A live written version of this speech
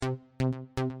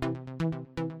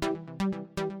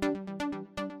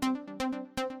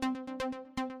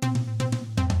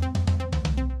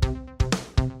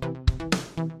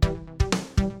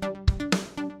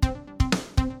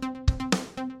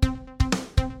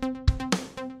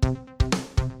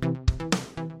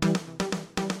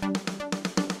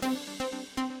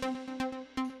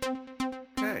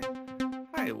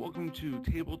to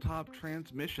Tabletop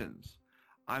Transmissions.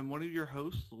 I'm one of your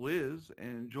hosts, Liz,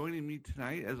 and joining me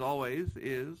tonight, as always,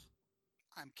 is...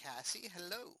 I'm Cassie.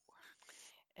 Hello.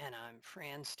 And I'm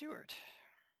Fran Stewart.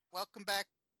 Welcome back,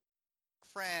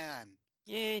 Fran.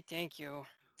 Yay, thank you.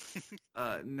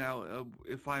 Now,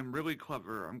 if I'm really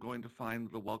clever, I'm going to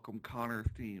find the Welcome Connor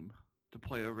theme to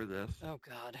play over this. Oh,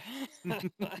 God.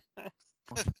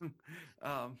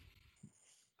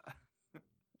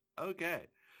 Okay.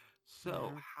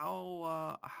 So,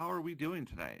 how are we doing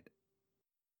tonight?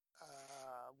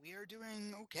 We are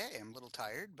doing okay. I'm a little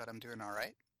tired, but I'm doing all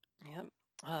right. Yep.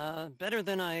 Better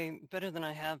than I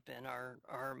have been.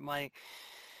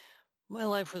 My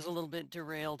life was a little bit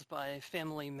derailed by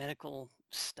family medical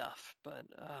stuff, but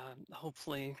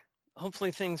hopefully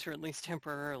things are at least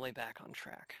temporarily back on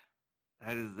track.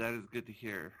 That is good to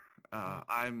hear.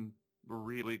 I'm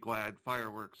really glad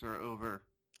fireworks are over.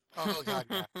 Oh God.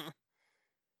 Yeah.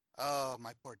 Oh,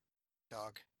 my poor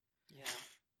dog. Yeah.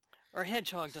 Our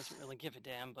hedgehog doesn't really give a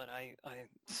damn, but I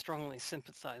strongly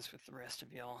sympathize with the rest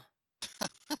of y'all.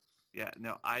 Yeah,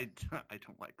 no, I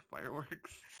don't like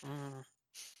fireworks.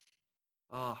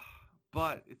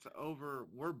 But it's over.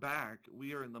 We're back.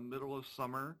 We are in the middle of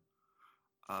summer.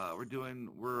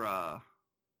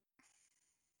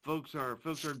 Folks are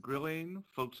grilling.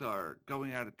 Folks are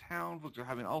going out of town. Folks are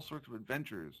having all sorts of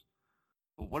adventures.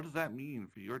 But what does that mean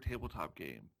for your tabletop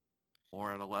game?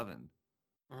 Or at 11?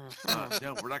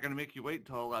 No, we're not going to make you wait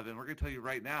until 11. We're going to tell you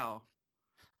right now.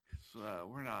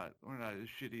 We're not as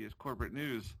shitty as corporate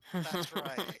news. That's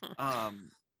right.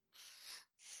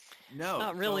 No,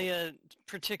 not really a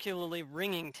particularly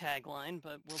ringing tagline,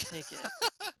 but we'll take it.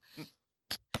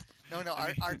 No.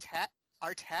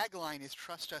 Our tagline is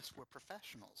 "Trust us, we're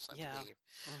professionals." I believe.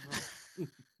 Mm-hmm.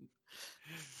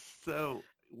 So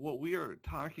what we are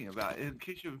talking about, in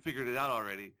case you haven't figured it out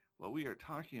already, what we are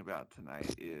talking about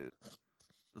tonight is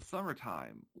the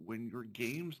summertime when your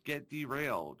games get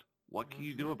derailed. What can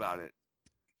you do about it?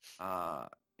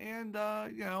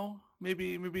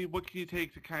 Maybe what can you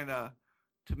take to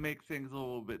make things a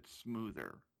little bit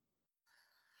smoother?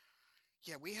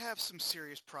 Yeah, we have some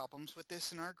serious problems with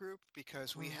this in our group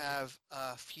because we have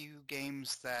a few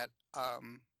games that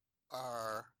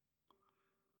are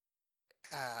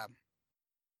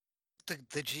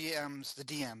the GMs, the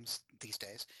DMs these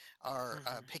days are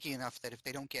picky enough that if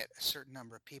they don't get a certain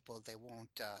number of people, they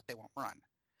won't run.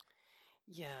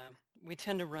 Yeah, we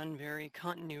tend to run very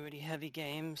continuity-heavy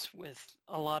games with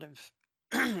a lot of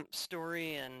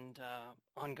story and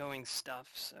ongoing stuff.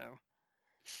 So,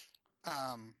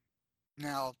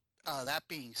 now that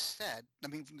being said, I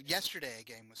mean, yesterday a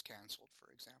game was canceled,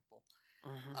 for example.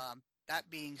 That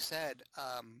being said,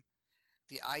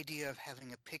 the idea of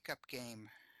having a pickup game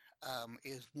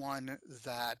is one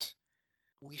that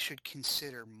we should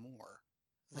consider more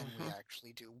than we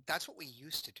actually do. That's what we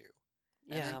used to do.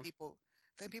 Yeah. And then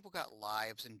people got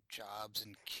lives and jobs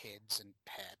and kids and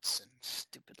pets and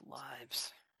stupid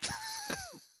lives.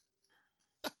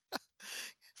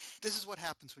 This is what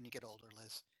happens when you get older,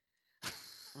 Liz.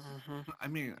 I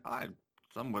mean,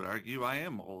 some would argue I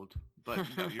am old, but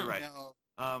no, you're right.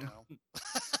 No.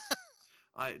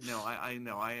 I know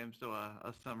I am still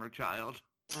a summer child.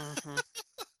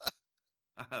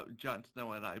 Jon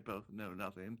Snow and I both know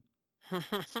nothing.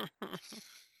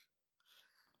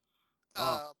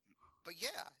 But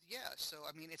yeah. So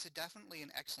I mean, it's definitely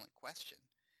an excellent question.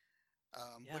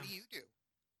 What do you do?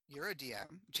 You're a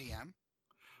GM.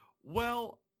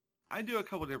 Well, I do a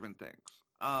couple different things.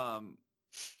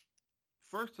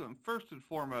 First and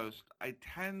foremost, I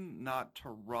tend not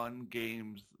to run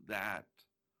games that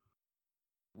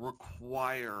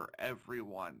require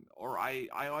everyone, or I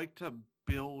like to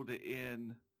build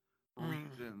in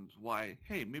reasons why,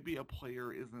 hey, maybe a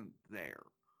player isn't there.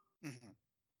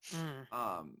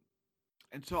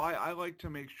 And so I like to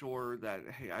make sure that,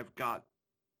 hey, I've got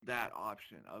that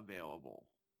option available.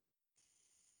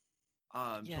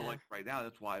 So like right now,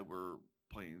 that's why we're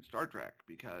playing Star Trek,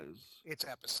 because it's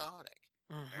episodic.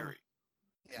 Very.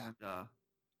 Yeah. And,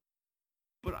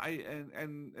 but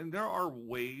and there are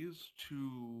ways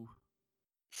to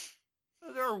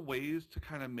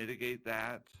kind of mitigate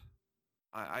that.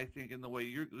 I think in the way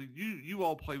you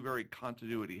all play very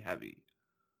continuity heavy.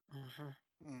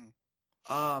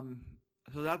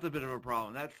 So that's a bit of a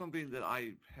problem. That's something that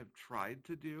I have tried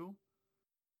to do.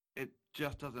 It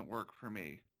just doesn't work for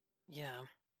me. Yeah.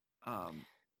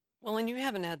 Well, and you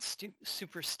haven't had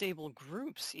super stable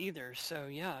groups either, so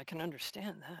yeah, I can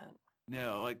understand that.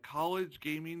 No, like college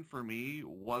gaming for me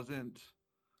wasn't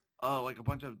like a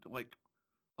bunch of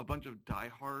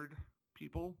diehard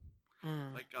people.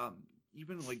 Like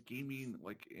even like gaming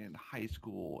like in high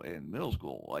school and middle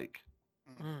school, like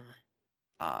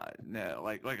No,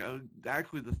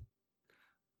 actually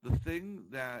the thing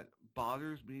that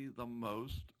bothers me the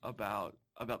most about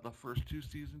the first 2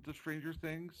 seasons of Stranger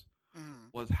Things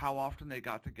was how often they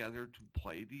got together to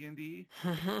play D&D.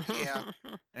 Yeah.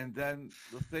 And then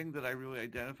the thing that I really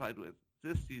identified with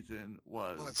this season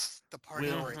was the party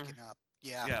breaking up.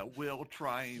 Yeah. Yeah, Will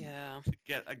trying to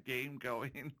get a game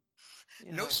going.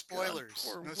 Yeah, no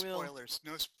spoilers. God, No spoilers.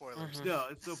 No spoilers. No,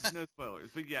 it's no spoilers.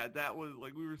 But yeah, that was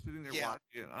like we were sitting there watching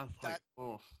it. And I was like,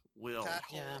 oh, Will. That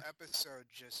whole episode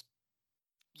just,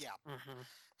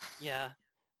 Yeah.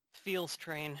 Feels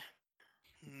train.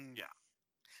 Yeah.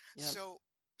 Yep. So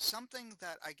something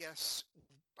that I guess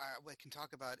we can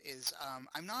talk about is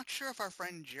I'm not sure if our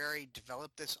friend Jerry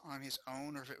developed this on his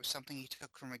own or if it was something he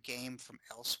took from a game from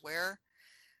elsewhere,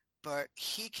 but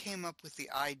he came up with the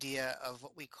idea of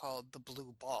what we called the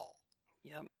blue ball.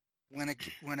 Yep. When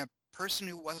a person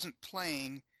who wasn't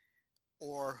playing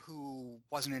or who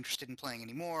wasn't interested in playing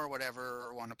anymore or whatever,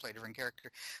 or wanted to play a different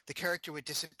character, the character would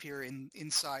disappear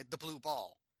inside the blue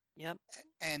ball. Yep.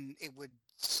 And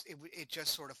it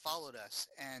just sort of followed us,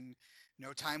 and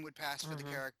no time would pass for the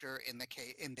character in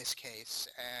this case,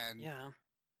 and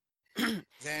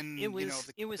then it was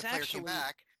the player actually came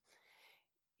back.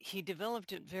 He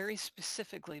developed it very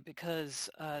specifically because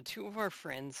two of our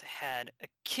friends had a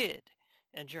kid,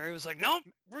 and Jerry was like, "Nope,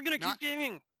 we're gonna keep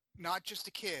gaming." Not just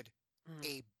a kid,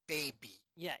 a baby.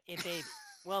 Yeah, a baby.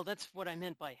 Well, that's what I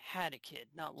meant by had a kid,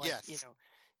 not like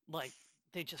like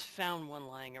they just found one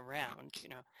lying around,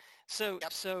 So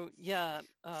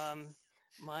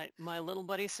my little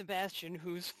buddy Sebastian,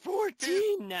 who's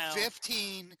 14 now.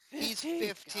 15. He's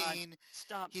 15. God,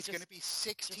 stop. He's going to be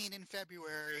 16 in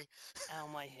February. Ow,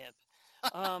 my hip.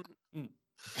 But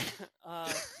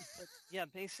yeah,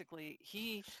 basically,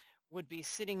 he would be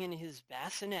sitting in his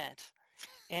bassinet,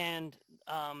 and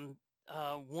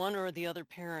one or the other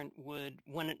parent would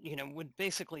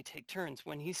basically take turns.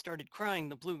 When he started crying,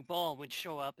 the blue ball would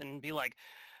show up and be like,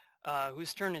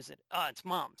 whose turn is it? It's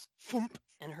Mom's.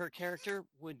 And her character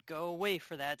would go away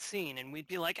for that scene, and we'd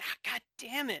be like, God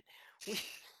damn it.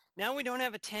 Now we don't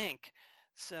have a tank.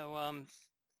 So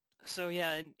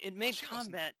yeah, it made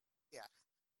combat.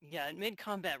 Yeah, it made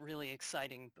combat really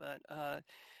exciting, but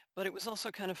it was also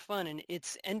kind of fun, and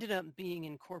it's ended up being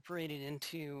incorporated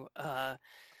into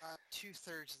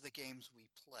 2/3 of the games we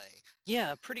play.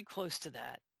 Yeah, pretty close to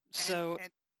that.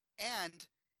 And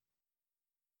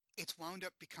it's wound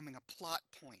up becoming a plot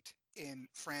point in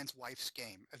Fran's wife's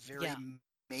game, a very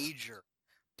major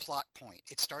plot point.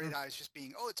 It started out as just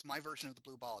being, it's my version of the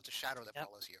blue ball. It's a shadow that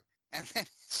follows you. And then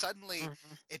suddenly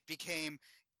it became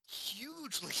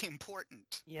hugely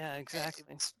important. Yeah, exactly.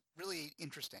 It's really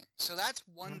interesting. So that's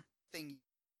one thing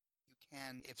you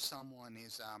can, if someone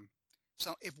is,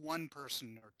 if one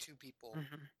person or two people,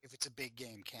 if it's a big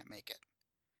game, can't make it.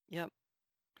 Yep.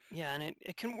 Yeah, and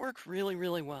it can work really,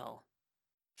 really well.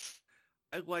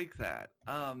 I like that.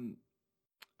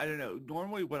 I don't know.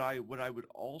 Normally, what I would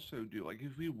also do, like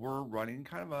if we were running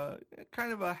kind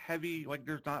of a heavy, like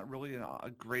there's not really a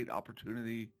great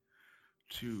opportunity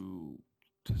to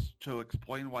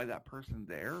explain why that person's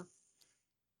there,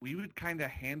 we would kind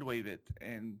of hand wave it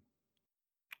and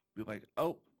be like,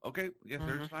 oh, okay, I guess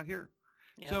they're just not here.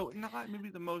 Yep. So not maybe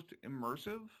the most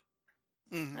immersive,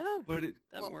 but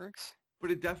that works.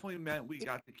 But it definitely meant we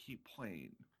got to keep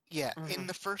playing. Yeah, in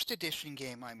the first edition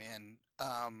game I'm in,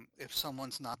 if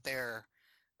someone's not there,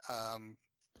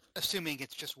 assuming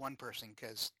it's just one person,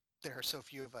 because there are so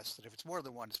few of us that if it's more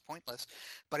than one, it's pointless.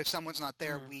 But if someone's not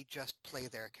there, we just play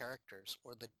their characters,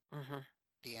 or the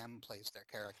DM plays their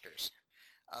characters,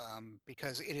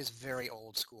 because it is very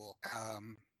old school.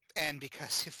 And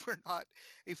because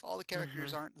if all the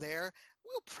characters aren't there,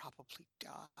 we'll probably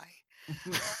die.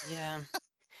 Yeah.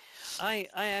 I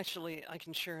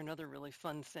can share another really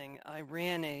fun thing. I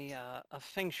ran a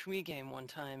Feng Shui game one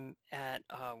time at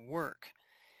work,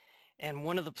 and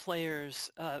one of the players,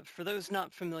 for those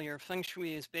not familiar, Feng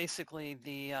Shui is basically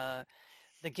the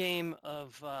game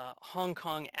of Hong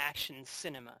Kong action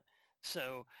cinema.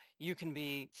 So you can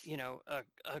be,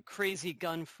 a crazy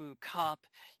gun fu cop.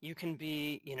 You can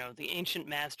be, the ancient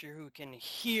master who can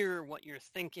hear what you're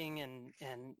thinking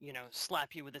and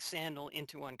slap you with a sandal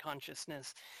into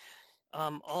unconsciousness.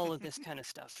 All of this kind of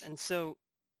stuff. And so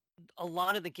a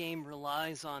lot of the game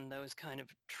relies on those kind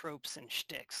of tropes and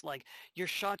shticks. Like your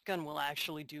shotgun will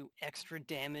actually do extra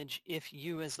damage if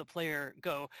you as the player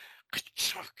go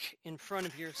in front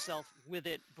of yourself with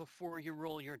it before you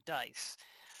roll your dice.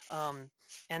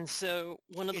 And so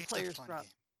one of the players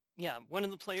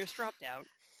dropped out.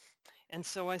 And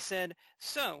so I said,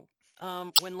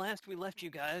 when last we left you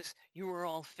guys, you were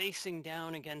all facing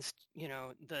down against,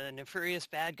 the nefarious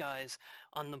bad guys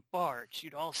on the barge.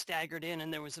 You'd all staggered in,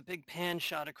 and there was a big pan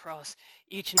shot across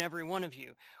each and every one of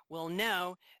you. Well,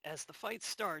 now, as the fight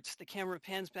starts, the camera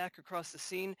pans back across the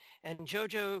scene, and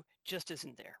Jojo just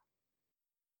isn't there.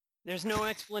 There's no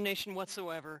explanation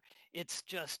whatsoever. It's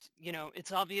just,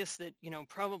 it's obvious that,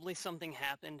 probably something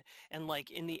happened. And like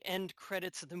in the end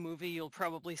credits of the movie, you'll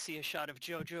probably see a shot of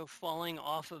Jojo falling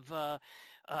off of a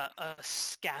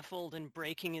scaffold and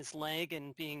breaking his leg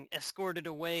and being escorted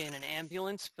away in an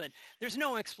ambulance. But there's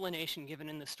no explanation given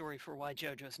in the story for why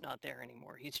Jojo's not there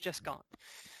anymore. He's just gone.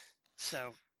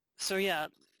 So yeah,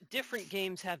 different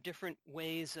games have different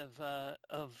ways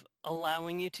of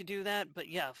allowing you to do that, but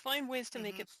yeah, find ways to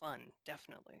make it fun,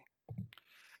 definitely.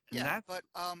 Yeah, but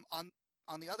on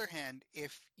the other hand,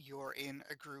 if you're in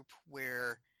a group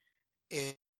where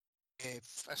if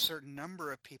a certain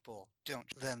number of people don't,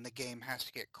 then the game has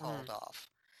to get called off,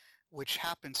 which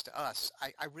happens to us.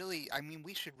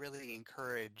 We should really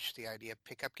encourage the idea of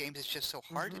pickup games. It's just so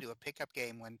hard to do a pickup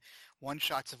game when one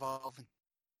shot's evolved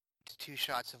into 2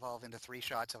 shots, evolve into 3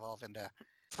 shots, evolve into,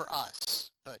 for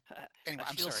us. But anyway,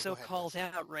 I feel so called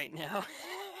out right now.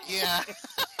 Yeah.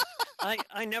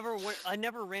 I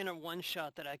never ran a one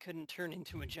shot that I couldn't turn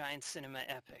into a giant cinema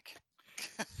epic.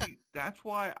 See, that's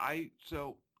why I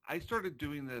started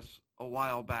doing this a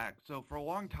while back. So for a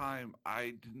long time,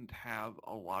 I didn't have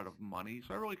a lot of money,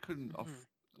 so I really couldn't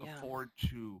afford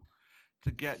to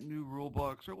get new rule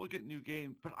books or look at new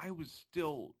games. But I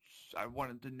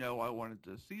wanted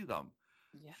to see them.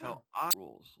 Yeah. So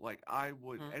rules, like I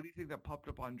would anything that popped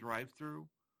up on drive-through,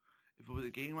 if it was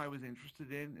a game I was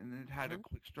interested in and it had a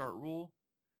quick start rule,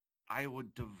 I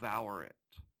would devour it.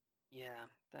 Yeah,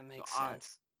 that makes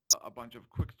sense. A bunch of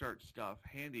quick start stuff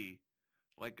handy.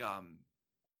 Like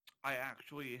I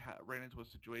actually ran into a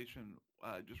situation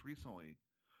just recently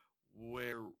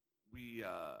where we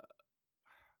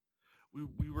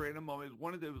were in a moment.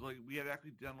 One of those, like, we had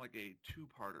actually done like a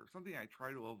 2-parter, something I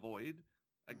try to avoid.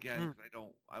 Again,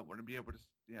 I want to be able to,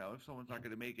 if someone's not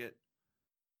going to make it,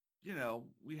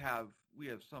 we have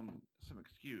some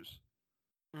excuse.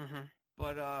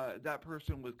 But that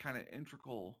person was kind of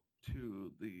integral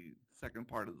to the second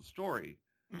part of the story.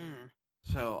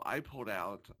 So I pulled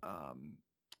out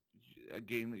a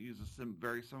game that uses some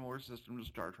very similar system to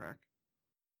Star Trek.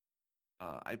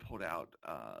 I pulled out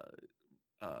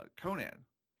Conan.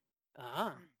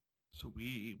 So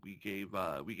we gave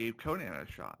Conan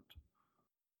a shot.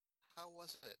 How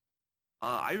was it?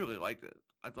 I really liked it.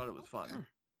 I thought it was fun.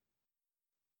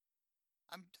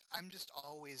 I'm just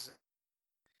always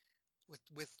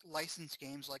with licensed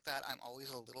games like that. I'm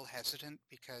always a little hesitant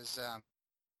because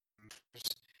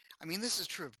this is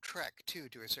true of Trek too,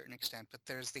 to a certain extent. But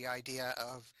there's the idea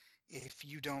of if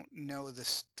you don't know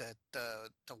the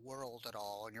world at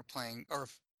all, and you're playing, or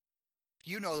if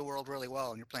you know the world really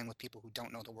well and you're playing with people who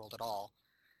don't know the world at all,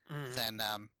 then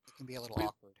it can be a little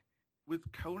awkward.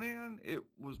 With Conan, it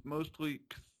was mostly.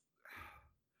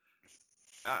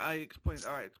 I explained.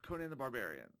 All right, it's Conan the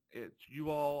Barbarian. You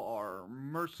all are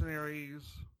mercenaries,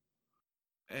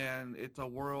 and it's a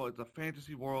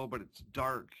fantasy world, but it's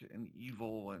dark and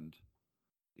evil, and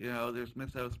there's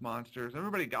mythos monsters.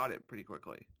 Everybody got it pretty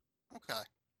quickly. Okay.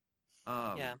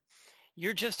 Yeah,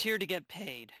 you're just here to get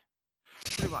paid.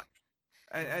 Pretty much.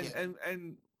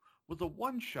 And with a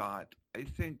one shot, I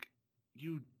think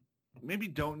you maybe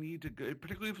don't need to go,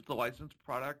 particularly if it's a licensed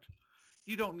product,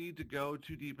 you don't need to go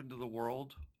too deep into the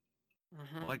world.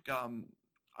 Like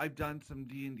I've done some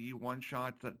D&D one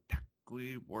shots that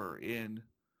technically were in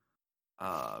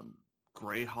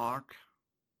Greyhawk,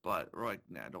 but we're like,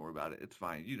 nah, don't worry about it. It's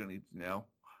fine. You don't need to know.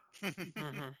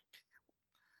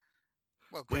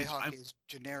 Well, Greyhawk is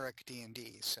generic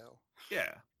D&D, so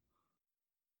yeah.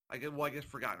 I guess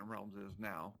Forgotten Realms is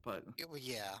now, but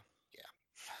yeah.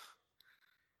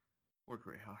 Or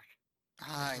Greyhawk.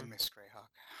 I miss Greyhawk.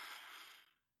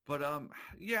 But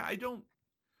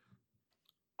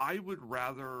I would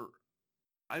rather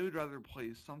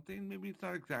play something. Maybe it's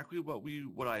not exactly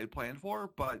what I had planned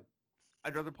for, but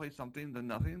I'd rather play something than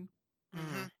nothing.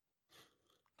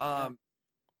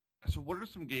 So what are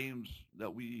some games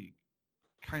that we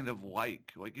kind of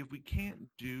like? Like if we can't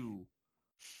do,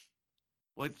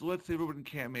 like let's say everyone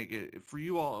can't make it. For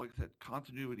you all, like I said,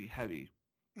 continuity heavy.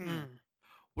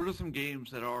 What are some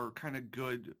games that are kind of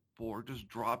good for just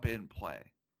drop in play?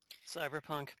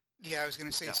 Cyberpunk. Yeah, I was going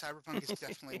to say Cyberpunk is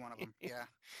definitely one of them. Yeah,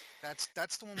 that's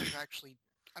the one we've actually.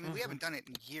 We haven't done it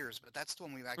in years, but that's the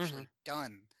one we've actually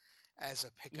done as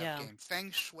a pickup game.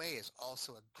 Feng Shui is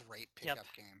also a great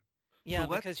pickup game. Yeah,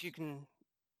 because you can.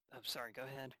 I'm sorry. Go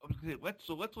ahead. I was gonna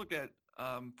say, let's look at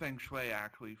Feng Shui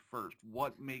actually first.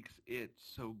 What makes it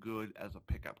so good as a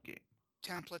pickup game?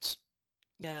 Templates.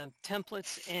 Yeah,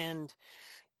 templates, and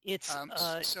it's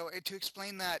So to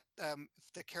explain that,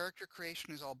 the character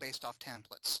creation is all based off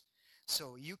templates.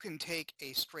 So you can take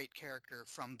a straight character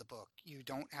from the book. You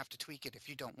don't have to tweak it if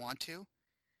you don't want to.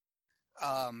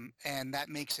 And that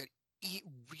makes it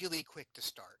really quick to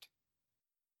start.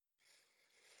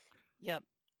 Yep,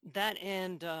 that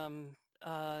and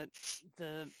the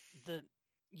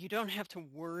you don't have to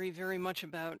worry very much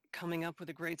about coming up with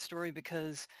a great story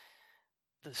because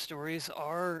the stories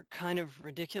are kind of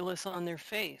ridiculous on their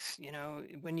face. You know,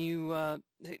 when you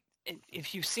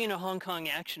if you've seen a Hong Kong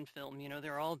action film, you know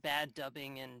they're all bad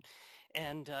dubbing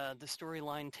and the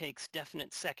storyline takes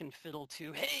definite second fiddle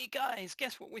to, hey guys,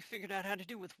 guess what we figured out how to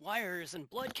do with wires and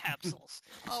blood capsules.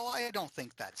 Oh, I don't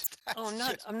think that's I'm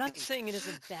not saying it is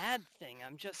a bad thing.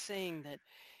 I'm just saying that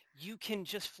you can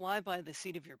just fly by the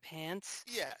seat of your pants.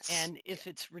 Yes. And if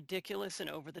it's ridiculous and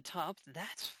over the top,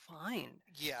 that's fine.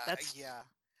 Yeah, yeah.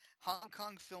 Hong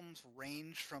Kong films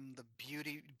range from the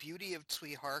beauty of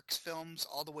Tsui Hark's films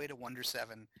all the way to Wonder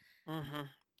 7.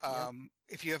 Mm-hmm.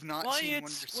 If you have not seen Wonder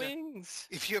 7,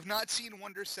 if you have not seen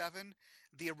Wonder 7,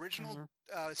 the original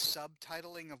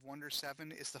subtitling of Wonder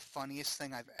 7 is the funniest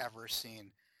thing I've ever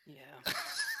seen. Yeah.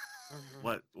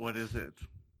 What is it?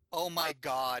 Oh my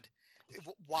God.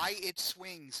 Why It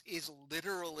Swings is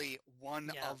literally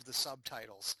one of the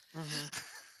subtitles.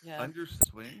 Yeah. Wonder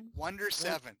Swing? Wonder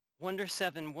 7. Wonder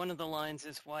 7, one of the lines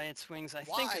is Why It Swings. I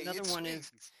think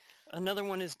another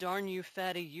one is darn you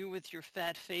fatty, you with your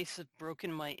fat face have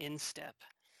broken my instep.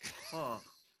 Huh.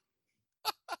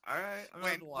 All right.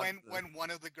 When one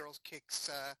of the girls kicks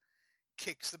the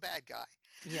bad guy.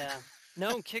 Yeah.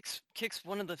 No, kicks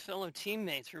one of the fellow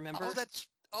teammates, remember? That's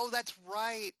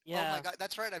right. Yeah. Oh my God,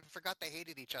 that's right. I forgot they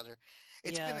hated each other.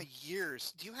 It's been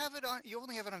years. Do you have it on? You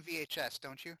only have it on VHS,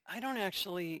 don't you? I don't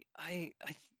actually. I'm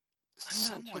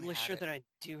not totally sure that I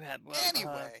do have. Well,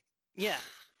 anyway. Yeah.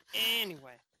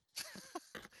 Anyway.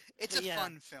 It's a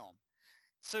fun film.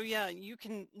 So yeah, you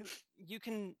can.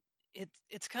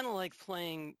 It's kind of like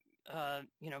playing,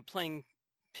 playing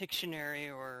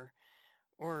Pictionary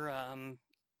or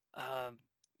a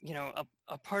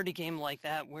party game like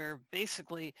that, where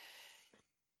basically,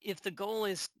 if the goal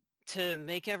is to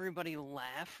make everybody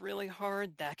laugh really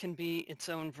hard, that can be its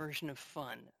own version of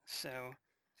fun. So.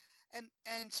 And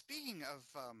speaking of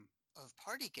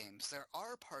party games, there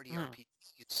are party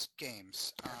RPG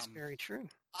games. That's very true.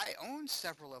 I own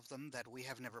several of them that we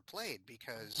have never played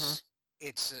because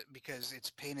it's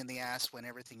pain in the ass when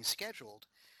everything's scheduled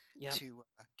to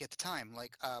get the time.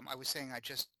 Like I was saying, I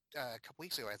just a couple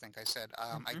weeks ago, I think I said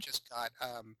I just got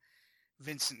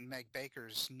Vincent and Meg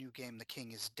Baker's new game, The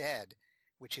King is Dead,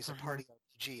 which is a party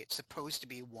RPG. It's supposed to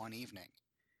be one evening.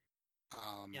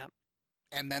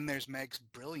 And then there's Meg's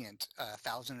brilliant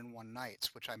 1001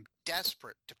 Nights, which I'm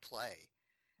desperate to play.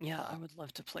 Yeah, I would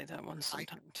love to play that one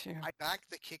sometime too. I backed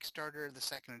the Kickstarter, the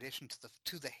second edition,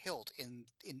 to the hilt in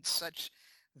such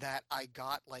that I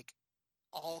got like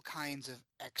all kinds of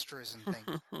extras and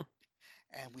things,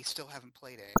 and we still haven't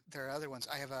played it. There are other ones.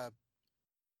 I have a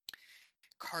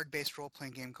card-based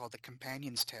role-playing game called The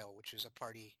Companion's Tale, which is a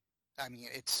party. I mean,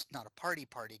 it's not a party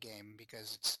game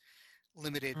because it's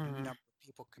limited number of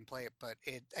people can play it, but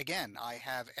I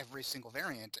have every single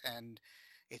variant, and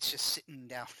it's just sitting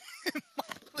down in my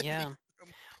living room.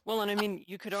 Well, and I mean,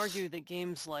 you could argue that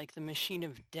games like The Machine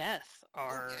of Death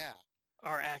are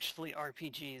actually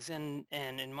RPGs, and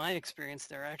in my experience,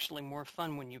 they're actually more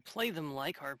fun when you play them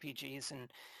like RPGs,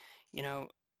 and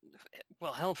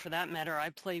well, hell, for that matter,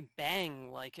 I play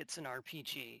Bang like it's an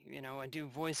RPG. You know, I do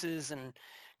voices and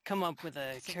come up with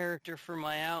a character for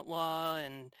my outlaw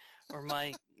or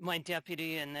my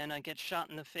deputy, and then I get shot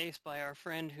in the face by our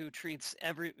friend who plays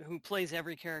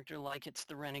every character like it's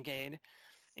the renegade,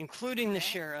 including the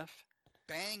sheriff.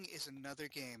 Bang is another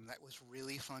game that was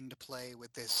really fun to play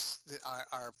with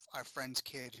our friend's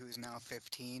kid who is now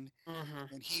 15.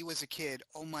 When he was a kid,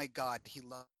 oh my God, he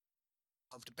loved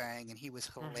Bang, and he was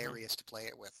hilarious to play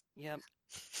it with. Yep.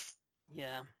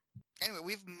 Yeah. Anyway,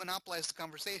 we've monopolized the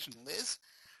conversation. Liz?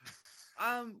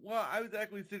 Well, I was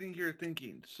actually sitting here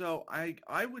thinking. So I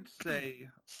would say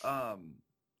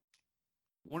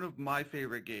one of my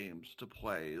favorite games to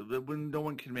play, when no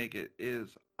one can make it, is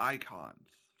Icons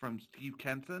from Steve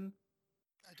Kenson.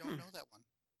 I don't know that one.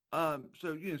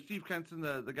 So, Steve Kenson,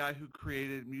 the guy who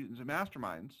created Mutants and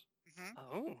Masterminds,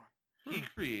 he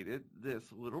created this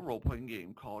little role-playing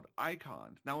game called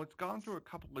Icons. Now, it's gone through a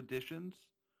couple editions,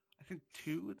 I think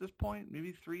 2 at this point,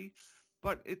 maybe 3,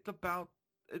 but it's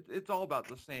all about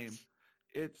the same.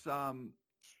 It's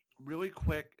really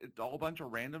quick. It's all a bunch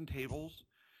of random tables.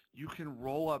 You can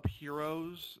roll up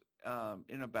heroes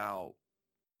in about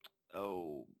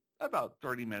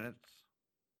 30 minutes.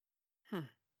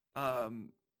 And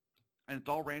it's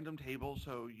all random tables,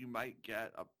 so you might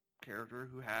get a character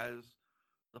who has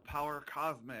the power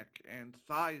cosmic and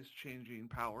size-changing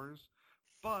powers,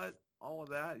 but all of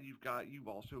that, you've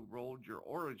also rolled your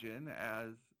origin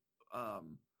as, I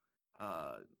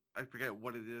forget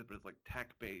what it is, but it's like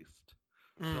tech-based.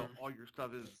 So all your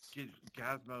stuff is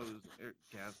Gazmos.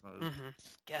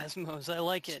 Gazmos, I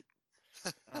like it.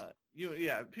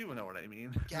 People know what I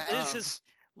mean.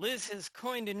 Liz has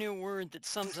coined a new word that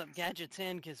sums up gadgets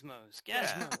and gizmos.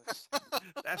 Gazmos.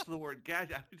 That's the word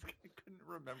gadget. I couldn't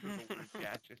remember the word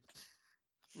gadget.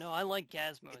 No, I like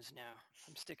Gazmos now.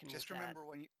 I'm sticking with that. Just remember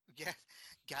when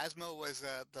Gazmo was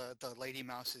the Lady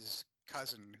Mouse's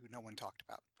cousin who no one talked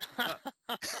about.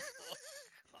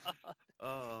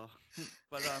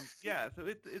 So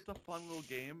it's a fun little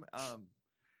game.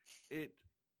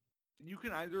 You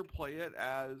can either play it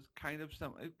as kind of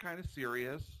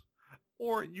serious,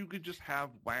 or you could just have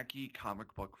wacky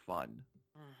comic book fun.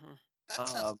 That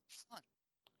sounds fun.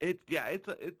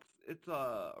 It's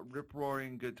a rip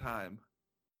roaring good time.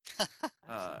 That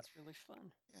sounds really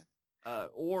fun. Yeah.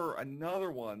 Or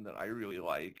another one that I really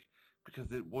like,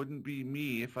 because it wouldn't be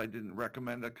me if I didn't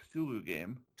recommend a Cthulhu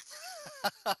game,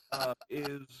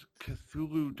 is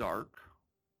Cthulhu Dark.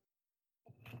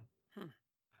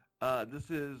 This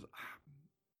is...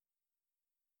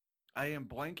 I am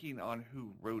blanking on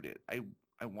who wrote it. I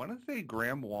want to say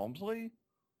Graham Walmsley,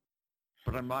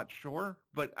 but I'm not sure.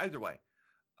 But either way,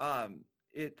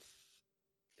 it's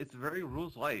very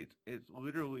rules light. It's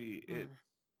literally it's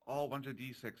all a bunch of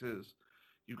D6s.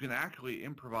 You can actually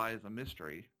improvise a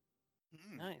mystery.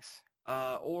 Nice.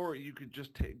 Or you could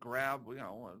just grab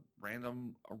a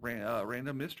random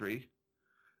mystery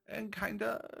and kind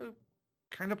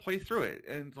of play through it.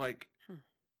 And it's like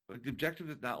the objective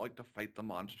is not like to fight the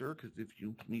monster, because if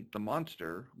you meet the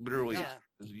monster, literally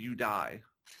you die.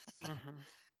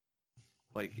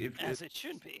 Like as it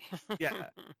should be. Yeah.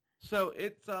 So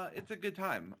it's a good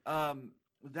time.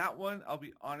 That one, I'll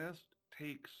be honest,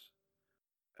 takes,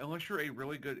 unless you're a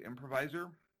really good improviser,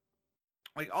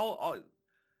 like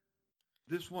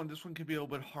this one can be a little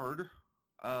bit hard.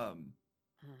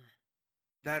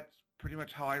 That's pretty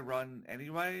much how I run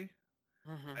anyway.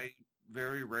 I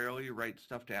very rarely write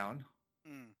stuff down.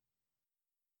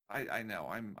 I know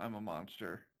I'm a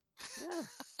monster.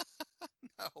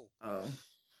 No.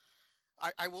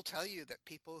 I will tell you that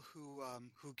people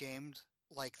who gamed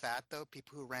like that, though,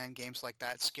 people who ran games like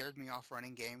that, scared me off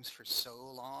running games for so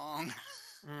long.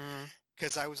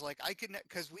 Because I was like,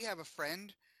 because we have a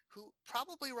friend who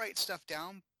probably writes stuff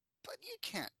down, but you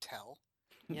can't tell.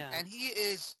 Yeah. And he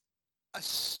is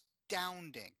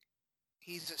astounding.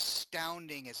 He's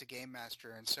astounding as a game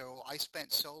master. And so I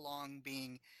spent so long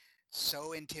being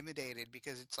so intimidated,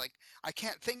 because it's like, I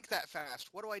can't think that fast.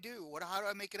 What do I do? How do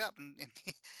I make it up? And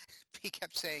he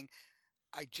kept saying,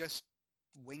 I just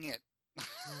wing it.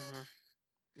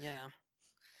 Yeah.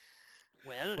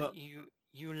 Well,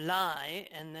 you lie,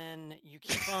 and then you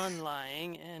keep on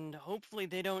lying, and hopefully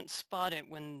they don't spot it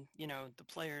when, the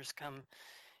players come.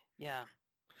 Yeah.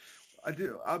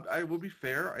 I will be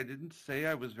fair. I didn't say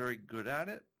I was very good at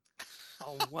it.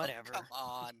 Oh, whatever. Come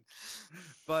on.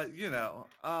 But, you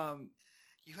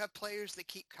have players that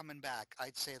keep coming back.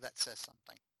 I'd say that says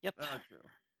something. Yep. True.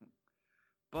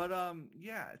 But,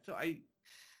 so I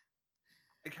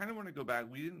kind of want to go back.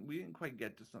 We didn't quite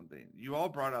get to something. You all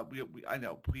brought up, I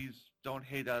know, please don't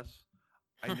hate us.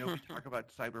 I know we talk about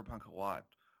Cyberpunk a lot.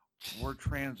 We're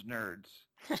trans nerds.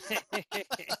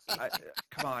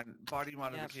 Come on, body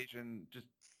modification, just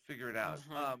figure it out.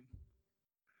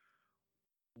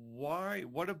 What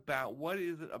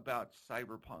is it about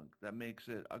Cyberpunk that makes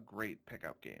it a great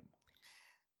pickup game?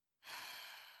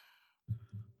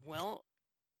 Well,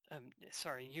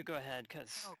 sorry, you go ahead,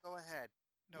 because... No, go ahead.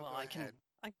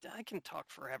 I can talk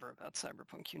forever about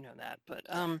Cyberpunk, you know that, but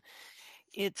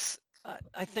it's,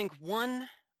 I think, one,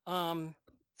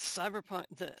 Cyberpunk,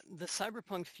 the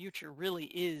Cyberpunk future really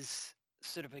is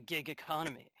sort of a gig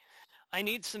economy. I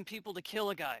need some people to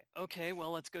kill a guy. Okay,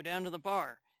 well, let's go down to the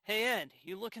bar. Hey, Ed,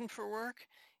 you looking for work?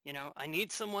 I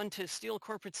need someone to steal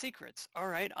corporate secrets. All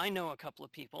right, I know a couple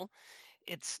of people.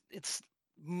 It's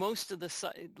most of the,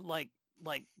 like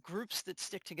groups that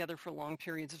stick together for long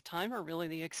periods of time are really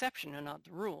the exception and not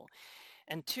the rule.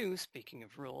 And two, speaking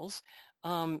of rules,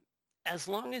 as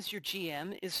long as your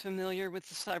GM is familiar with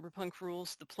the Cyberpunk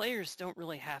rules, the players don't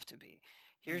really have to be.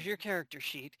 Here's your character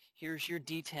sheet. Here's your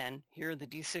D10. Here are the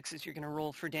D6s you're going to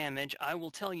roll for damage. I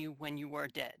will tell you when you are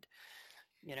dead.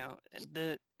 You know,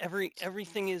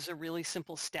 everything is a really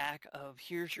simple stack of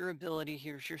here's your ability,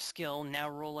 here's your skill. Now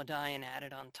roll a die and add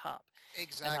it on top.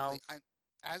 Exactly.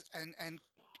 I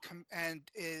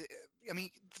mean,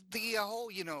 the whole,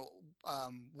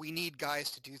 we need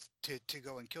guys to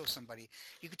go and kill somebody.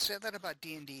 You could say that about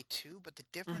D&D too, but the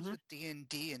difference with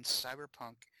D&D and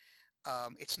Cyberpunk,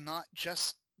 it's not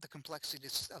just the complexity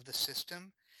of the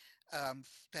system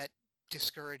that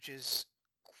discourages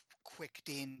quick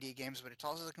D&D games, but it's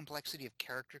also the complexity of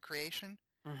character creation.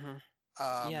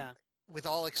 Yeah. With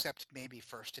all except maybe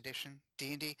first edition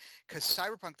D&D, because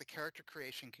Cyberpunk, the character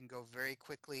creation can go very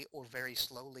quickly or very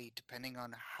slowly depending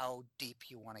on how deep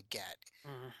you want to get.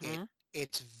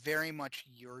 It's very much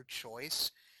your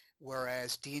choice,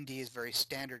 whereas D&D is very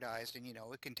standardized, and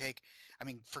it can take, I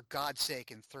mean, for God's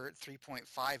sake, in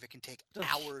 3.5 it can take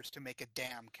hours to make a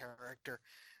damn character.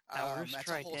 Hours,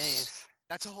 try days.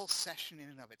 That's a whole session in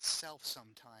and of itself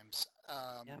sometimes.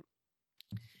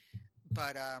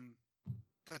 But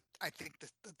I think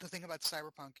the thing about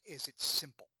Cyberpunk is it's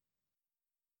simple.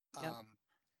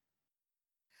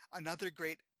 Another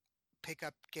great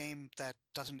pickup game that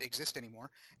doesn't exist anymore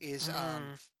is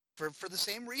for the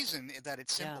same reason that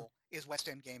it's simple is West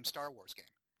End Game Star Wars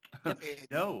game.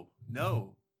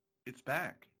 No, it's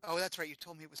back. Oh, that's right. You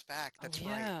told me it was back. That's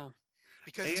right. Yeah.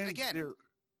 Because and again,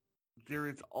 there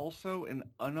is also an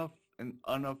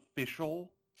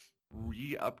unofficial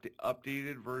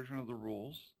updated version of the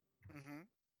rules.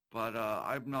 But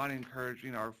I'm not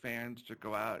encouraging our fans to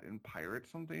go out and pirate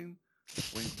something.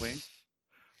 Wink, wink.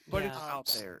 But it's out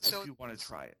there if you want to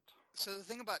try it. So the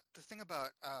thing about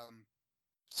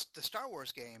the Star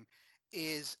Wars game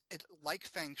is, it like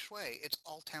Feng Shui. It's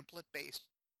all template based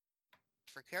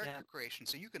for character creation.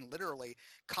 So you can literally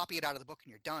copy it out of the book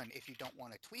and you're done if you don't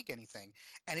want to tweak anything.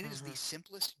 And it is the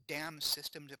simplest damn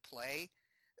system to play.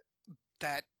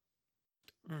 That.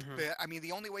 I mean,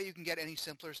 the only way you can get any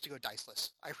simpler is to go diceless.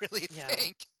 I really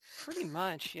think. Pretty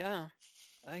much, yeah.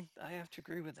 I have to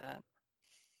agree with that.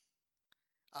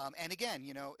 And again,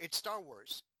 it's Star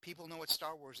Wars. People know what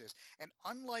Star Wars is. And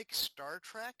unlike Star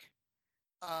Trek,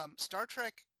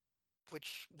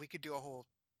 which we could do a whole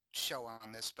show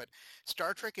on this, but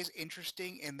Star Trek is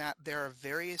interesting in that there are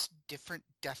various different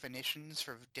definitions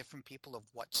for different people of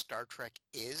what Star Trek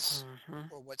is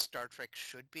or what Star Trek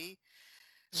should be.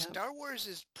 Star Wars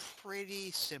is pretty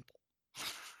simple.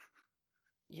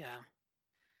 Yeah.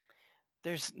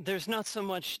 There's not so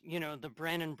much, the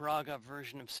Brannon Braga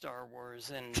version of Star Wars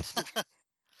and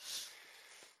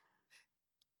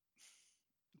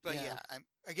But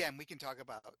again, we can talk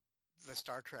about the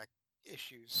Star Trek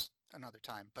issues another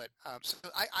time. But so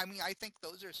I mean, I think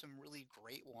those are some really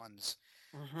great ones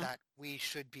that we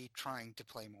should be trying to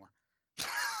play more.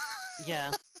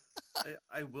 Yeah.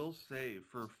 I will say,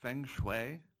 for Feng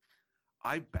Shui,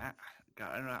 I don't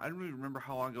even remember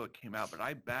how long ago it came out, but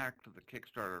I backed the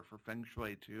Kickstarter for Feng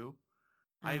Shui 2.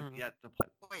 I've yet to play.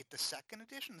 Wait, the second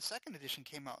edition? The second edition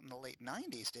came out in the late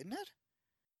 90s, didn't it?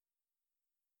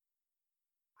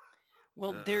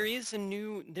 Well, there is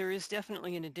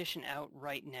definitely an edition out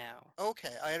right now.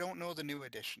 Okay, I don't know the new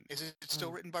edition. Is it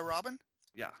still written by Robin?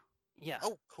 Yeah. Yeah.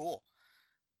 Oh, cool.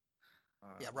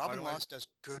 Robin Loss does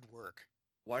good work.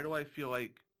 Why do I feel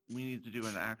like we need to do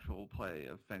an actual play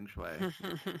of Feng Shui?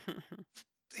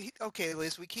 Okay,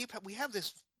 Liz, we have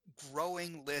this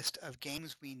growing list of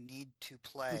games we need to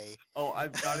play. Oh,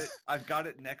 I've got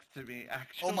it next to me,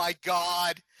 actually. Oh my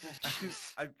God!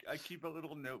 I keep a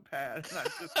little notepad, and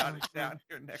I've just got it down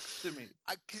here next to me.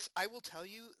 Because I will tell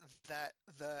you that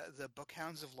the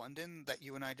Bookhounds of London that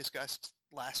you and I discussed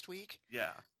last week.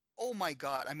 Yeah. Oh my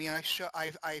God! I mean, I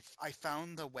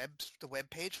found the web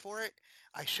page for it.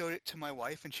 I showed it to my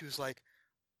wife, and she was like,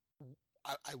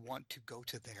 "I want to go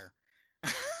to there."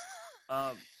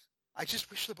 I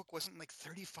just wish the book wasn't like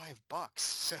 $35.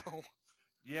 So.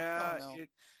 Yeah,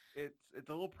 it's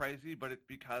a little pricey, but it's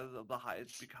because of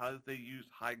it's because they use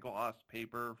high gloss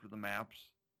paper for the maps.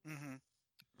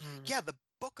 Yeah, the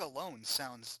book alone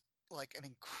sounds like an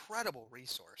incredible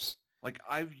resource. Like,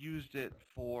 I've used it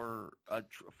for a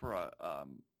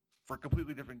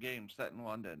completely different game set in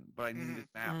London, but I needed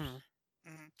maps.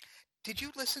 Did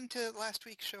you listen to last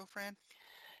week's show, Fran?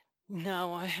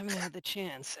 No, I haven't had the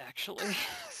chance, actually.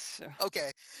 So.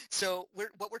 Okay, so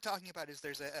what we're talking about is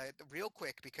there's a real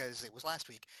quick, because it was last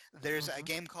week, there's a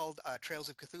game called Trails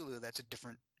of Cthulhu that's a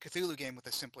different Cthulhu game with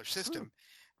a simpler system.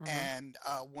 And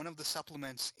one of the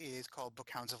supplements is called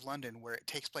Bookhounds of London, where it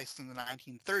takes place in the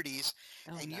 1930s,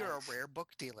 and you're a rare book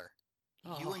dealer.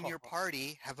 You and your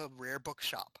party have a rare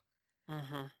bookshop.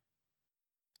 Mm-hmm.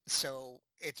 So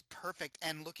it's perfect.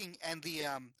 And the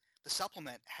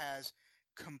supplement has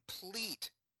complete,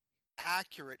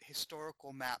 accurate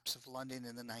historical maps of London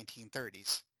in the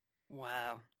 1930s,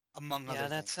 Wow. among other Yeah,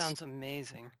 that things. sounds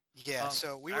amazing. Yeah,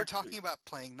 so we were talking about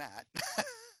playing that.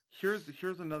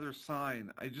 Here's another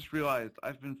sign. I just realized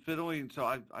I've been fiddling, so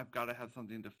I've got to have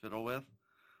something to fiddle with.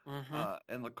 Mm-hmm.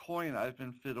 And the coin I've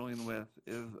been fiddling with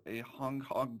is a Hong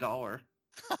Kong dollar.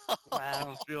 Wow. I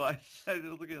just realized. I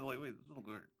was looking at it like, wait, this looks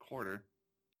like a quarter.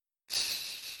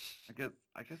 I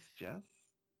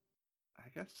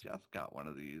guess Jess got one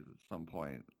of these at some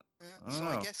point. So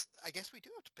I know. guess we do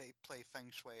have to play Feng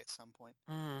Shui at some point.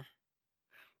 Mm.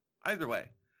 Either way,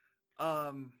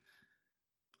 I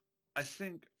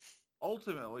think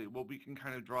ultimately what we can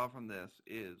kind of draw from this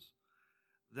is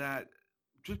that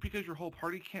just because your whole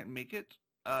party can't make it,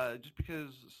 just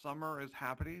because summer is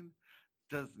happening,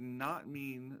 does not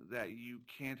mean that you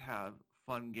can't have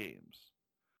fun games.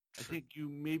 True. I think you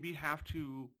maybe have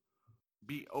to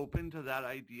be open to that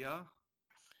idea.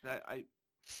 That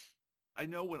I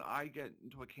know when I get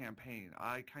into a campaign,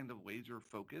 I kind of laser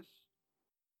focus,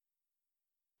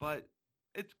 but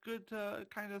it's good to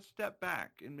kind of step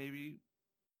back and maybe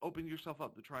open yourself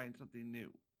up to trying something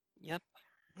new. Yep.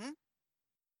 Mm-hmm.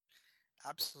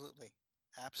 Absolutely.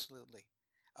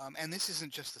 And this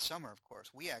isn't just the summer, of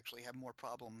course. We actually have more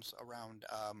problems around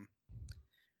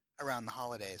the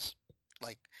holidays.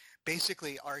 Like,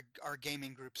 basically, our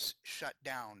gaming groups shut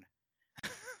down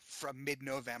from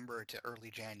mid-November to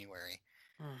early January.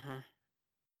 Mm-hmm.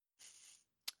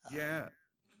 Yeah,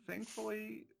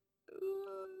 thankfully,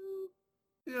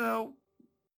 you know.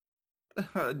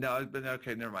 No, but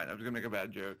okay, never mind. I was gonna make a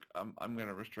bad joke. I'm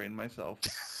gonna restrain myself.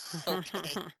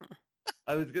 Okay.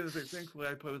 I was gonna say, thankfully,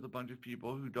 I play with a bunch of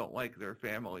people who don't like their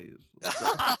families.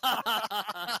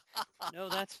 No,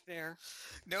 that's fair.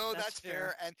 No, that's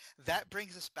fair. And that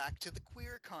brings us back to the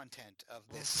queer content of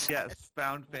this. Yes,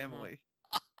 found family.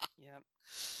 Yep.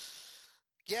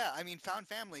 Yeah, I mean, found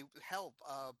family, hell,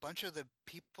 a bunch of the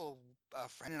people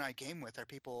Fran and I game with are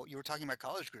people, you were talking about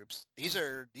college groups. These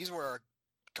were our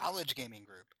college gaming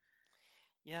group.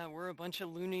 Yeah, we're a bunch of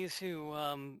loonies who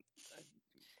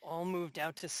all moved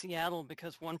out to Seattle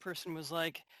because one person was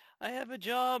like, I have a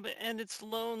job and it's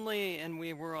lonely. And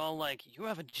we were all like, you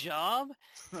have a job?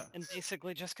 And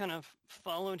basically just kind of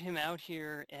followed him out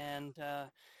here. And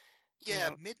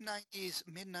yeah,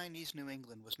 mid-90s New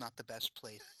England was not the best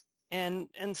place. And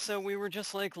so we were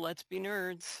just like, let's be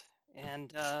nerds.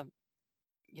 And,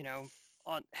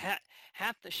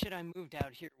 half the shit I moved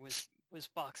out here was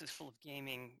boxes full of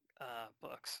gaming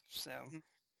books. So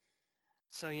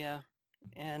yeah.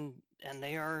 And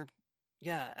they are,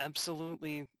 yeah,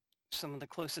 absolutely some of the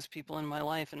closest people in my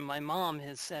life. And my mom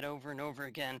has said over and over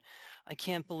again, I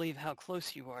can't believe how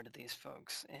close you are to these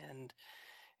folks. And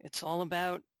it's all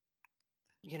about,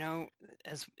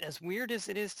 as weird as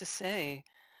it is to say,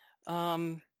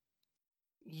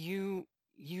 you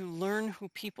learn who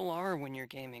people are when you're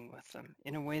gaming with them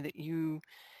in a way that you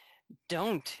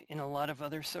don't in a lot of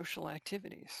other social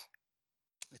activities.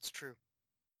 It's true.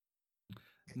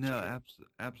 No,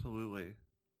 absolutely.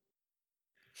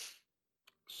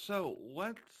 So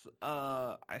let's,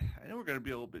 I know we're going to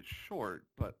be a little bit short,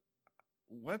 but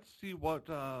let's see what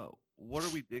are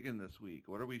we digging this week?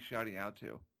 What are we shouting out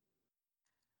to?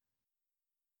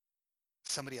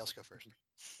 Somebody else go first.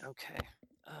 Okay.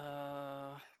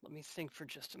 Let me think for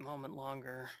just a moment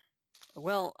longer.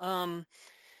 Well, I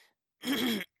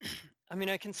mean,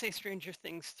 I can say Stranger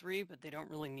Things 3, but they don't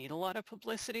really need a lot of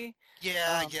publicity.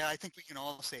 Yeah, I think we can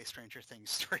all say Stranger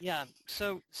Things 3. Yeah,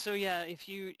 so yeah, if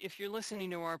you're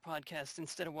listening to our podcast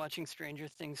instead of watching Stranger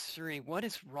Things 3, what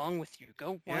is wrong with you?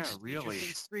 Go watch Stranger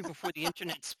Things 3 before the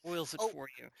internet spoils it for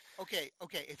you. Okay,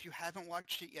 if you haven't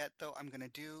watched it yet, though, I'm going to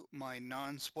do my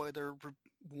non-spoiler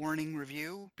warning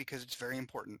review because it's very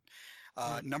important.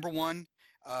 Number one,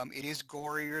 it is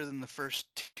gorier than the first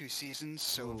 2 seasons,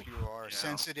 so if you are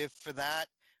sensitive for that,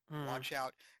 watch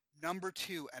out. Number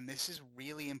two, and this is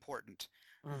really important,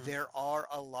 there are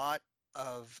a lot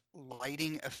of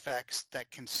lighting effects that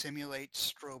can simulate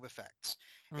strobe effects.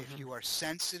 If you are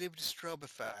sensitive to strobe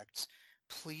effects,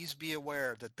 please be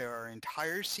aware that there are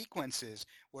entire sequences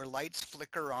where lights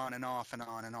flicker on and off and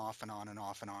on and off and on and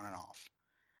off and on and off.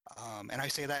 And I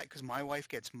say that because my wife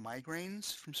gets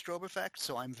migraines from strobe effects,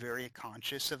 so I'm very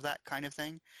conscious of that kind of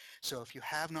thing. So if you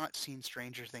have not seen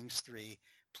Stranger Things 3,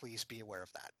 please be aware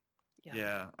of that.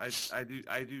 Yeah, I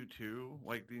do too.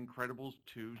 Like The Incredibles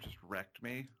 2 just wrecked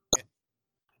me.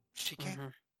 She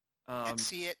can't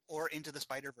see it or Into the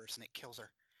Spider-Verse, and it kills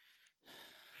her.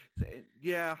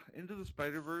 Yeah, Into the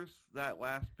Spider-Verse, that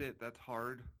last bit, that's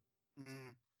hard.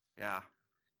 Mm. Yeah.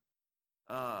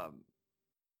 Um,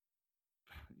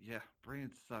 yeah,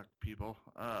 brains suck, people.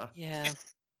 Yeah.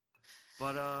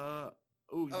 But oh,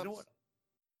 you know what?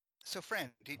 So,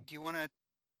 Fran, do you want to?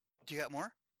 Do you got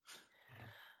more?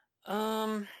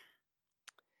 I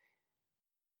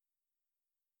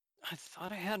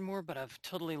thought I had more, but I've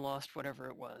totally lost whatever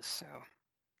it was. So,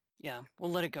 yeah,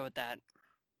 we'll let it go at that.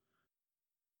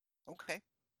 Okay.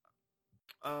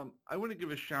 I want to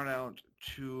give a shout out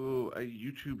to a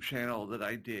YouTube channel that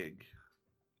I dig.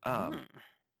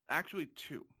 Actually,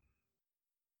 two.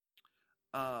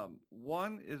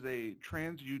 One is a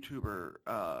trans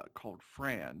YouTuber called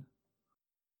Fran.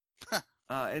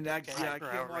 And I can't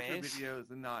watch her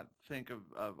videos and not think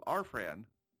of our Fran.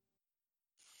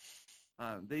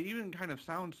 They even kind of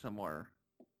sound similar.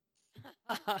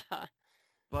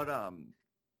 But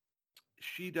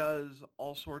she does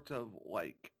all sorts of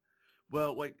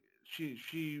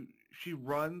she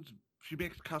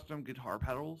makes custom guitar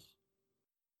pedals.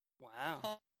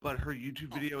 Wow. But her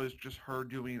YouTube video is just her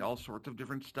doing all sorts of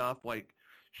different stuff. Like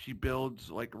she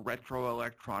builds like retro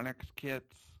electronics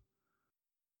kits.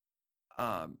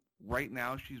 Right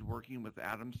now she's working with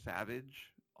Adam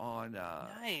Savage on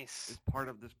nice. as part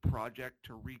of this project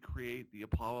to recreate the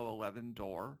Apollo 11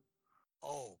 door.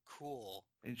 Oh, cool.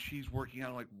 And she's working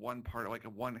on like one part, like a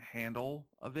one handle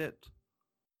of it.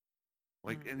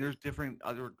 Like, and there's different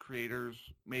other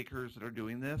makers that are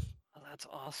doing this. Oh, that's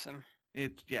awesome.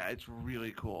 It's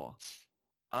really cool.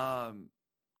 I'm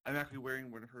actually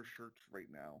wearing one of her shirts right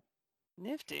now.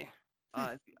 Nifty.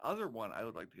 The other one I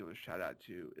would like to give a shout out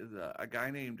to is a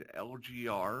guy named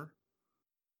LGR.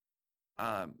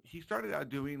 He started out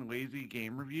doing lazy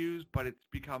game reviews, but it's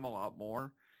become a lot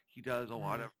more. He does a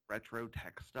lot of retro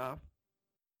tech stuff.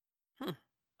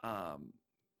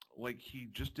 Like he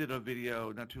just did a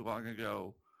video not too long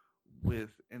ago with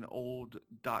an old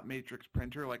dot matrix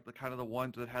printer, like the kind of the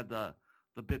ones that had the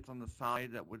bits on the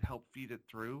side that would help feed it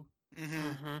through.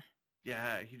 Mm-hmm.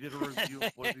 Yeah, he did a review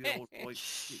of one of the old,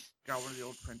 he got one of the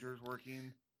old printers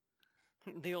working.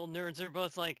 The old nerds are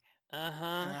both like,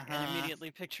 and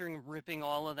immediately picturing ripping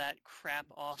all of that crap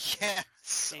off.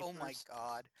 Yes. Oh my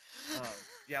God.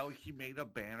 Yeah, like he made a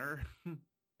banner.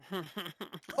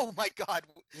 Oh my God.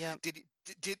 Yeah.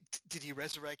 Did he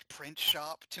resurrect Print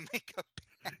Shop to make a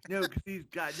banner? No, because he's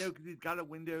got a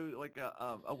window, like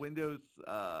a Windows.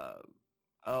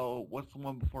 What's the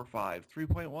one before 5?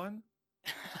 3.1.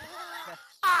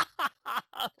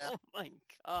 Oh my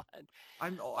God.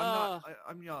 I'm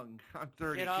young. I'm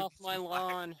 30. Get off my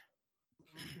lawn.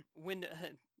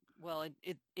 Well,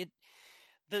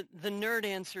 the nerd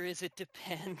answer is it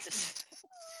depends.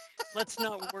 Let's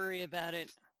not worry about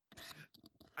it.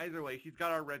 Either way, he's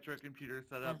got our retro computer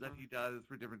set up that he does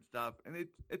for different stuff, and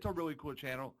it's a really cool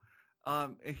channel.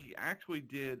 And he actually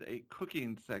did a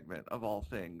cooking segment of all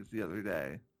things the other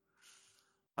day.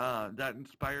 That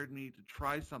inspired me to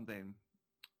try something.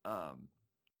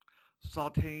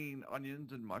 Sauteing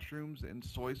onions and mushrooms in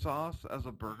soy sauce as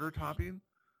a burger topping.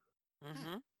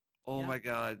 Oh my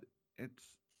God!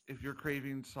 If you're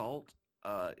craving salt,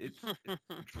 it's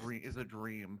a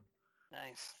dream.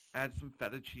 Nice. Add some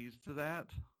feta cheese to that.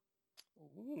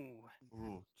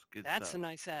 Ooh, it's good. That's stuff. a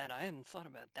nice ad. I hadn't thought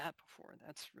about that before.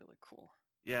 That's really cool.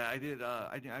 Yeah, I did.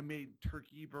 I made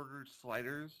turkey burger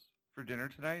sliders for dinner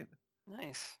tonight.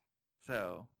 Nice.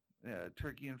 So, yeah,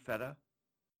 turkey and feta.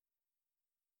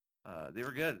 They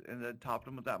were good, and then topped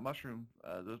them with that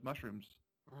those mushrooms.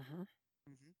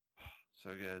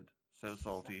 So good, so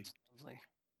salty.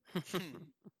 That's lovely.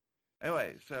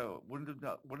 Anyway, so wouldn't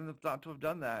have thought to have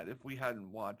done that if we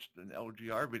hadn't watched an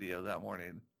LGR video that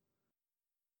morning.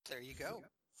 There you go.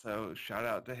 So shout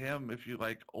out to him if you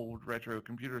like old retro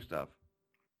computer stuff.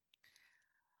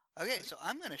 Okay, so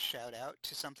I'm going to shout out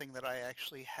to something that I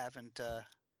actually haven't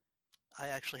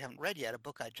read yet. A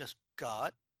book I just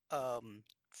got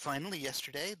finally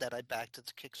yesterday that I backed at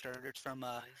the Kickstarter. It's from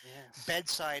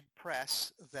Bedside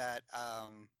Press, that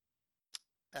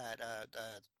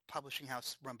publishing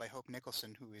house run by Hope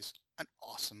Nicholson, who is an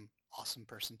awesome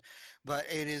person. But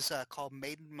it is called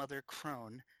Maiden Mother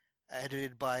Crone,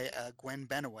 edited by Gwen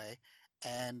Benaway,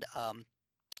 and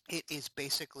it is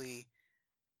basically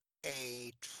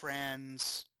a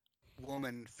trans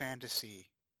woman fantasy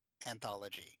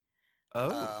anthology.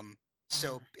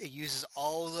 So it uses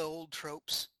all the old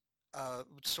tropes,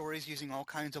 stories using all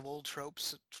kinds of old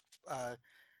tropes of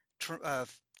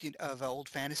old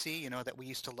fantasy, that we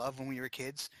used to love when we were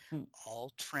kids.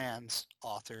 All trans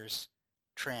authors,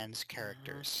 trans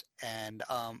characters. And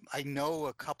I know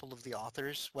a couple of the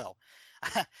authors. Well,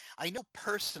 I know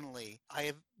personally I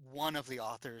have one of the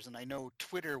authors, and I know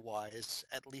Twitter-wise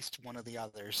at least one of the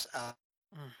others.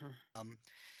 Mm-hmm.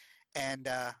 And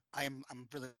I'm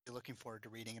really looking forward to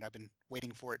reading it. I've been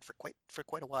waiting for it for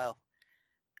quite a while.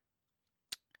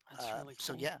 That's really cool.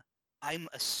 So yeah, I'm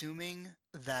assuming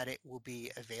that it will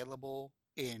be available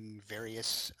in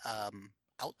various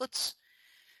outlets.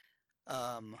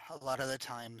 A lot of the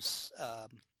times,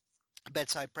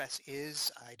 Bedside Press is.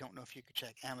 I don't know if you could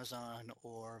check Amazon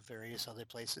or various other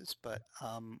places, but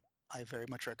I very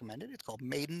much recommend it. It's called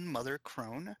Maiden Mother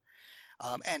Crone.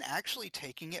 And actually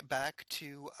taking it back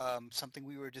to something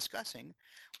we were discussing,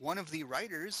 one of the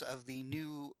writers of the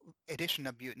new edition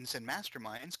of Mutants and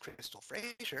Masterminds, Crystal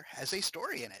Fraser, has a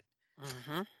story in it.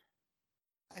 Mm-hmm.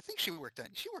 I think she worked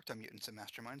on Mutants and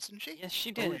Masterminds, didn't she? Yes,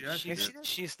 she did. Oh, yeah, she did.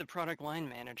 She's the product line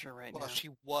manager right now. Well, she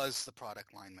was the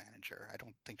product line manager. I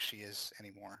don't think she is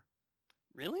anymore.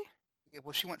 Really? Yeah,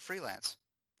 well, she went freelance.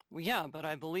 Well, yeah, but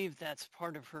I believe that's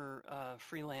part of her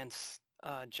freelance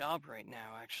job right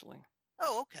now, actually.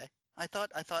 Oh, okay. I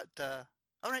thought.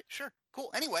 All right, sure,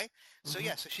 cool. Anyway, so Mhm.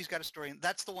 yeah, so she's got a story.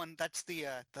 That's the one. That's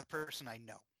the person I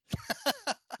know.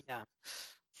 Yeah.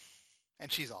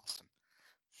 And she's awesome.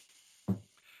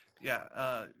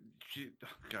 Yeah,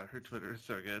 God, her Twitter is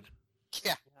so good.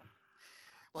 Yeah.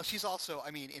 Well, she's also.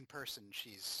 I mean, in person,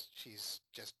 she's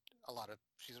just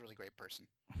she's a really great person.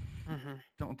 Mm-hmm.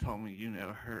 Don't tell me you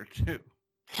know her too.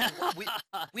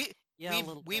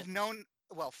 We've known.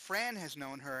 Well, Fran has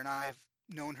known her, and I've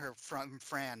known her from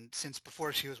Fran since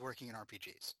before she was working in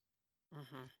RPGs.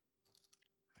 Mm-hmm.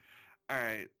 All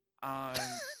right, I'm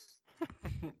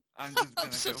just gonna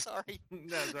I'm so go. sorry.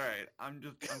 That's all right. I'm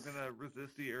gonna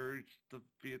resist the urge to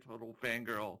be a total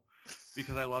fangirl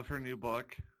because I love her new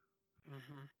book.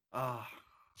 Mm-hmm.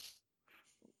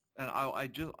 And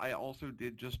I also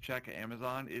did just check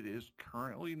Amazon. It is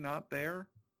currently not there.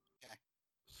 Okay.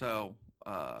 So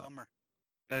Bummer.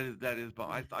 that is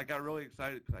I got really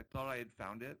excited because I thought I had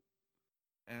found it,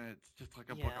 and it's just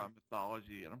like a book on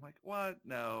mythology, and I'm like, what?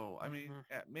 No, I mean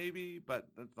maybe, but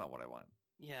that's not what I want.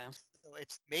 Yeah. So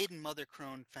it's Maiden Mother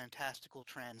Crone Fantastical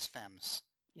Trans Femmes.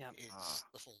 Yeah. Is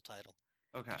the full title.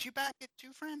 Okay. Did you back it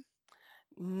too, Fran?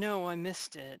 No, I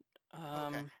missed it.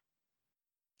 Okay.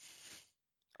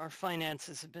 Our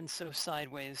finances have been so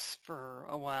sideways for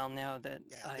a while now that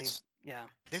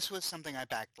This was something I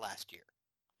backed last year.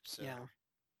 So yeah.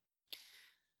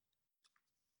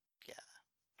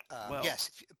 Yes,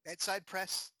 Bedside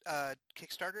Press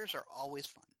Kickstarters are always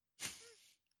fun.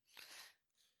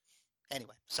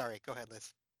 Anyway, sorry, go ahead,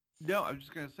 Liz. No, I'm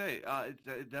just going to say,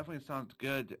 it definitely sounds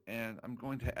good, and I'm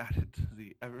going to add it to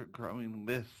the ever-growing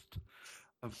list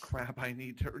of crap I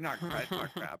need to, not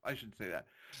crap, I shouldn't say that,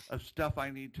 of stuff I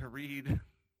need to read.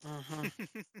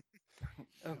 Mm-hmm.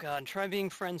 Oh God, try being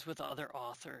friends with other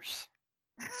authors.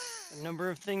 The number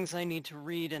of things I need to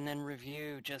read and then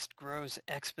review just grows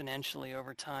exponentially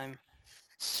over time.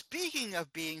 Speaking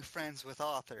of being friends with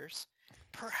authors,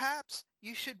 perhaps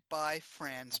you should buy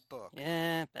Fran's book.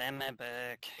 Yeah, buy my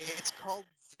book. It's called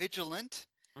Vigilant,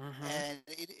 and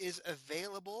it is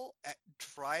available at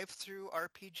Drive-Thru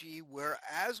RPG, where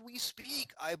as we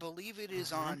speak, I believe it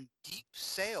is on deep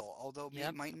sale, although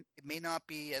it may not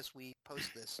be as we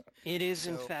post this. It is,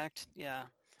 in fact, yeah.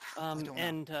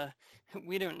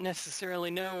 We don't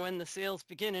necessarily know when the sales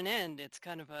begin and end. It's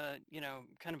kind of a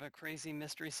crazy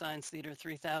Mystery Science Theater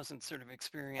 3000 sort of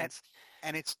experience.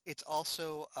 And it's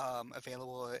also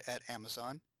available at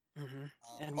Amazon.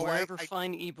 And wherever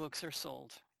fine ebooks are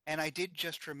sold. And I did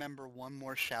just remember one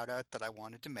more shout out that I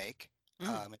wanted to make,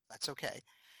 if that's okay.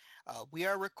 We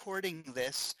are recording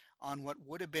this on what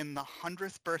would have been the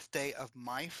 100th birthday of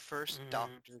my first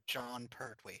doctor, John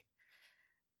Pertwee.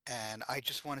 And I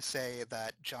just want to say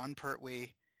that John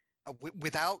Pertwee,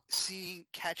 without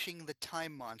catching the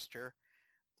Time Monster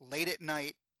late at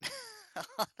night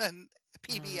on a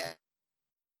PBS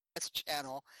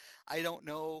channel, I don't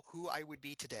know who I would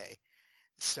be today.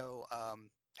 So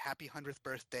happy 100th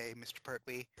birthday, Mr.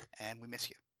 Pertwee, and we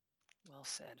miss you. Well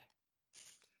said.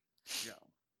 Yeah,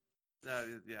 that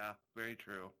is, very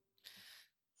true.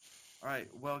 All right,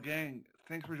 well, gang,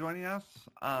 thanks for joining us.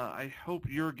 I hope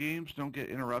your games don't get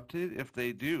interrupted. If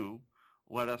they do,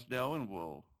 let us know, and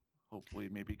we'll hopefully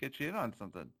maybe get you in on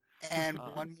something. And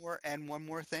one more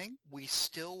thing, we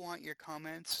still want your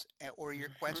comments or your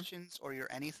questions or your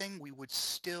anything. We would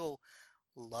still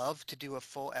love to do a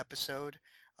full episode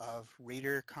of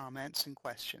reader comments and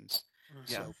questions.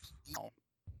 Yes. So,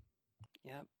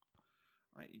 Yep.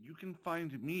 Right, you can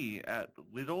find me at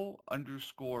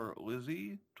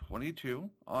little_Lizzie22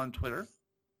 on Twitter.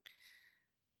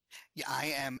 Yeah, I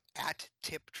am at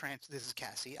this is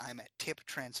Cassie. I'm at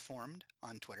tiptransformed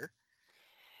on Twitter.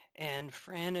 And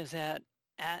Fran is at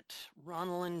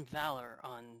Ronalyn Valor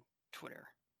on Twitter.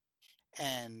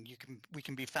 And we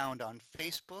can be found on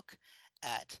Facebook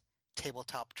at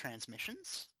Tabletop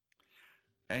Transmissions.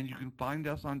 And you can find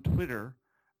us on Twitter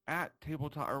at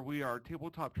we are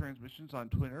Tabletop Transmissions on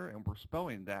Twitter, and we're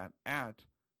spelling that at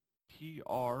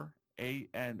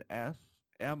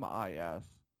TRANSMISTIONS.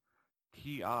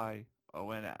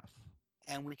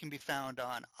 And we can be found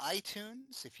on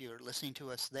iTunes. If you're listening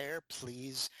to us there,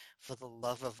 please, for the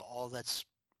love of all that's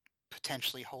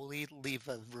potentially holy, leave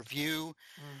a review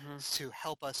to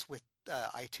help us with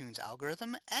iTunes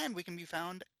algorithm. And we can be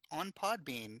found on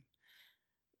Podbean.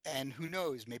 And who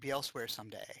knows, maybe elsewhere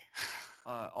someday.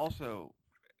 Also,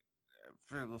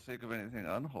 for the sake of anything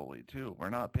unholy, too, we're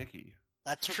not picky.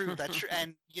 That's true. That's true.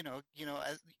 And,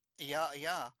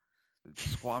 yeah.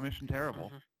 It's squamish and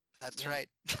terrible. That's right.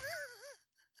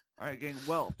 All right, gang.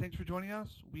 Well, thanks for joining us.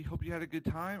 We hope you had a good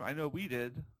time. I know we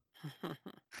did. I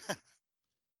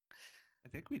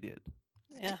think we did.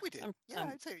 I think we did.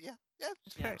 I'd say, yeah.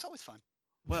 Okay. It's always fun.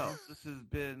 Well, this has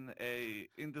been a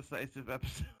indecisive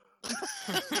episode.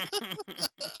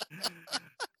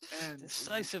 And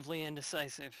decisively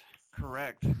indecisive.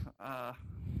 Correct. I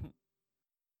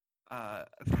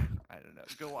don't know.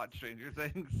 Go watch Stranger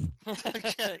Things.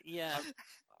 Yeah.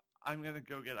 I'm gonna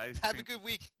go get ice cream. Have a good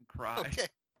week. And cry. Okay.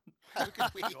 Have a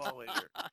good week. See you all later.